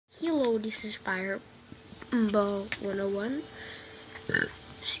Hello, this is Fireball 101.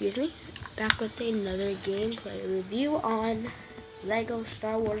 Excuse me. Back with another gameplay review on Lego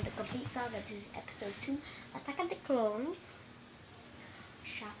Star Wars The Complete Saga. This is episode 2, Attack of the Clones.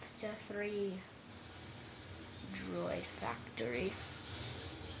 Chapter 3, Droid Factory.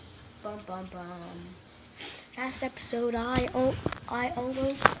 Bum bum bum. Last episode I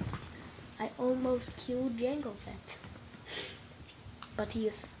almost killed Jango Fett. But he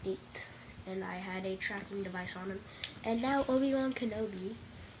escaped, and I had a tracking device on him. And now Obi-Wan Kenobi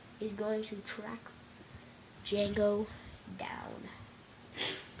is going to track Jango down.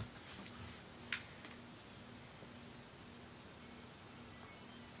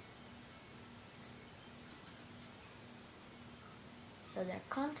 So they're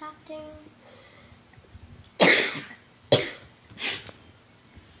contacting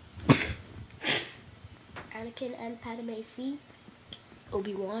Anakin and Padme see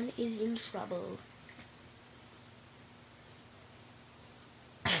Obi-Wan is in trouble.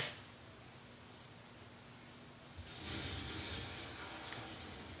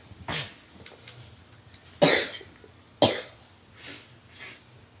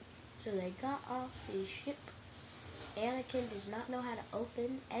 So they got off the ship. Anakin does not know how to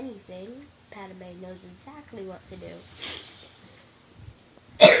open anything. Padme knows exactly what to do.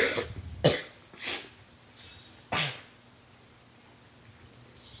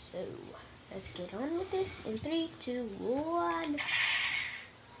 So, let's get on with this in 3, 2, 1.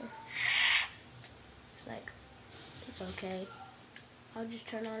 It's like, it's okay. I'll just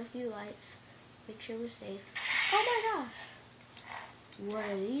turn on a few lights. Make sure we're safe. Oh my gosh! What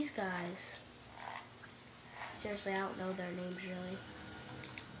are these guys? Seriously, I don't know their names really.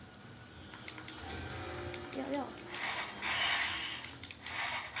 Yo.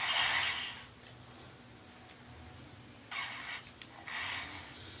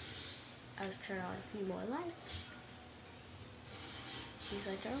 I'll just turn on a few more lights. These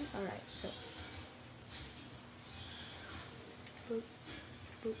lights are on? Alright, so. Boop,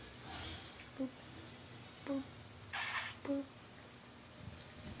 boop, boop, boop, boop.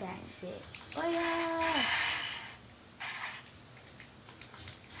 That's it. Oh yeah!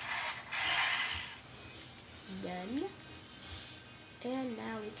 Done. And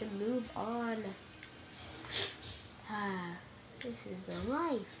now we can move on. This is the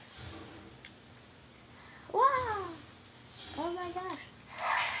life. Wow! Oh my gosh.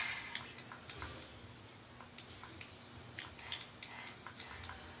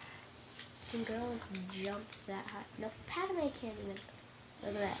 Can girls jump that high? No, Padme can't even.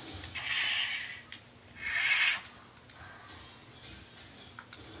 Look at that.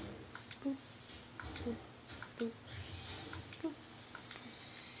 Boop, boop, boop, boop,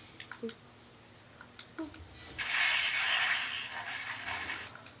 boop, boop.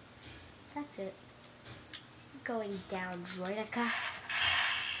 That's it. Going down, Droidica.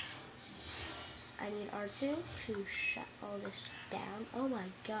 I need R2 to shut all this down. Oh my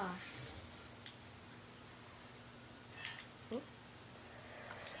gosh.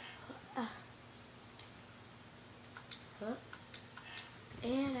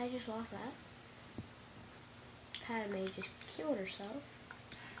 And I just lost that. Padme just killed herself.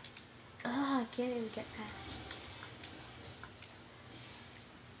 I can't even get past.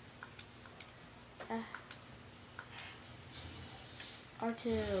 R2.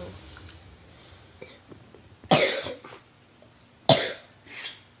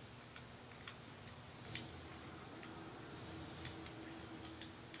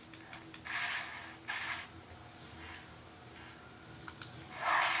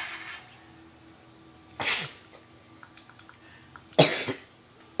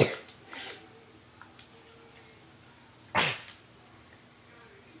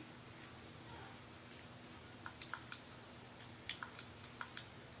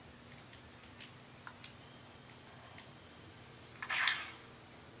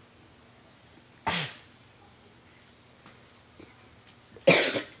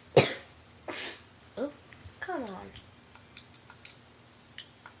 Oh, come on.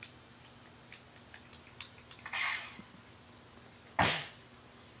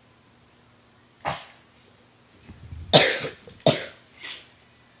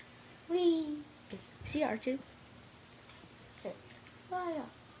 Whee! See R2? Okay. Oh yeah.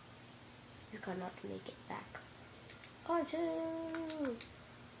 He's got not to make it back. R2!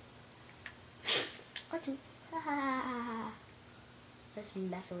 R2! Ha! Just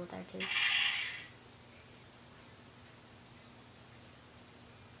messing with R2.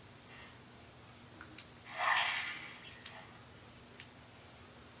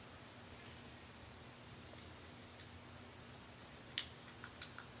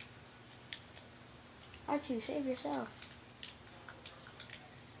 Archie, save yourself.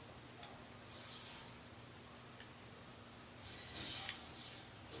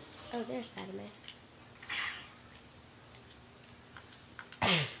 Oh, there's Padme.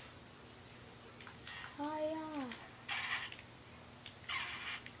 Hiya.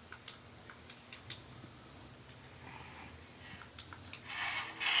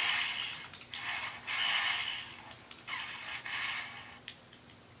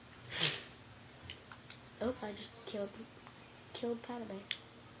 Oh, I just killed Padme.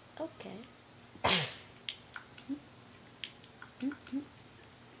 Okay.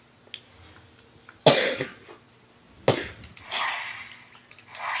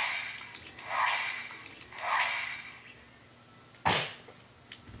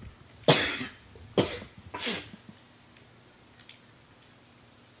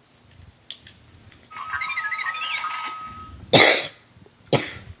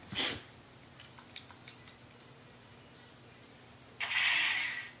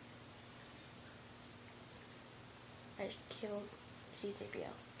 I just killed C-3PO.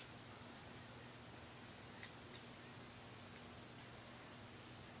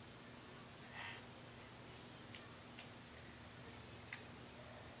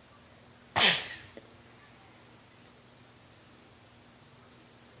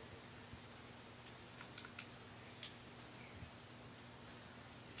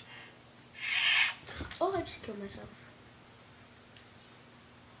 Oh, I just killed myself.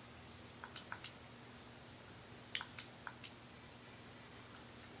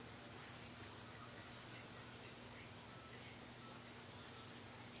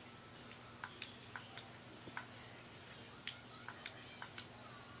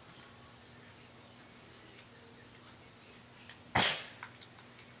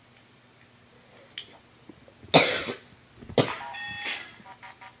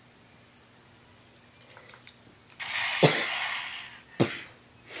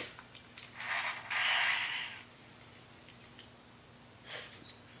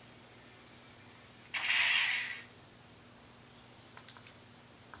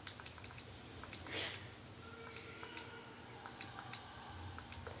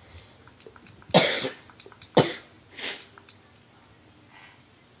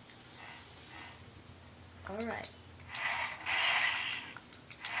 Alright.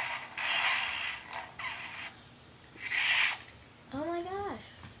 Oh my gosh.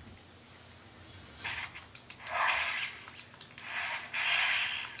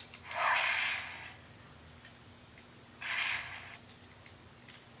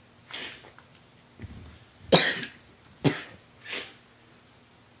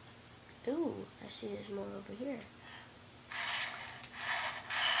 Ooh, I see there's more over here.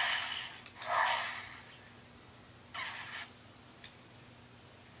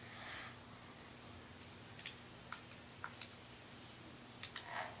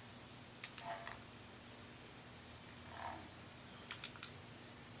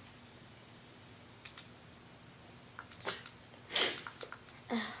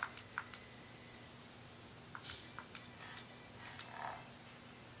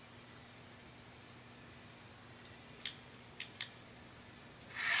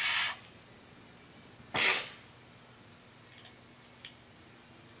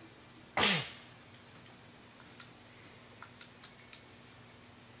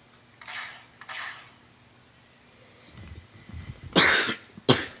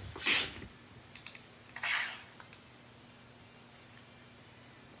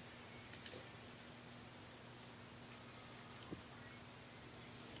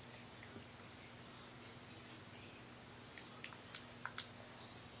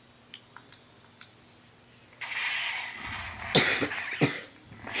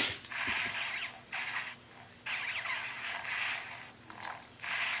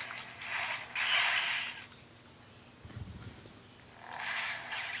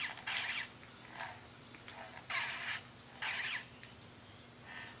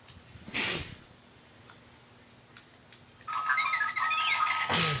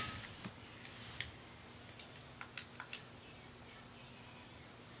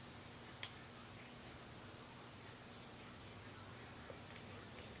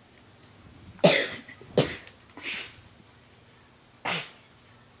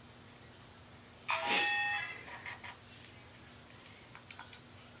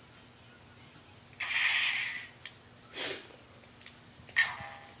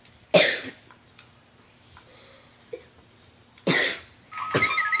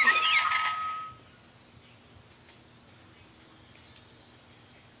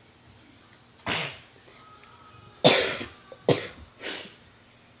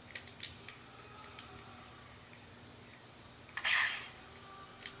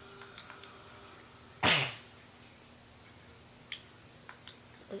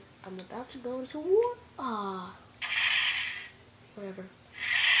 I'm about to go into war. Ah, whatever.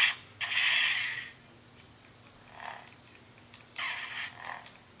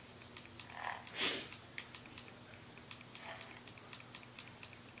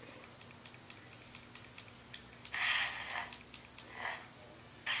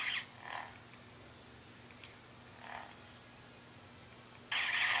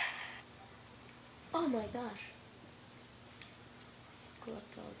 Oh my gosh.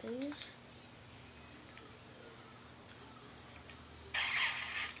 Collect all these.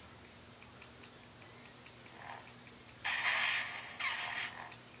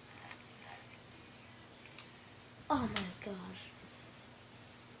 Oh my gosh.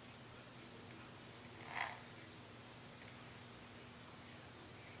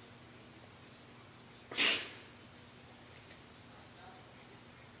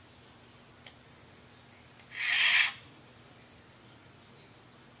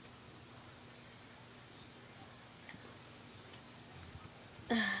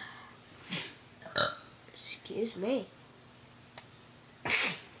 Excuse me.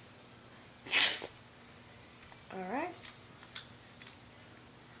 Alright.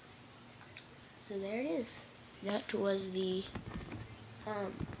 So there it is. That was the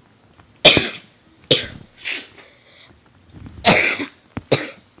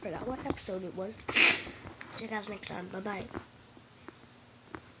forgot what episode it was. See you guys next time. Bye bye.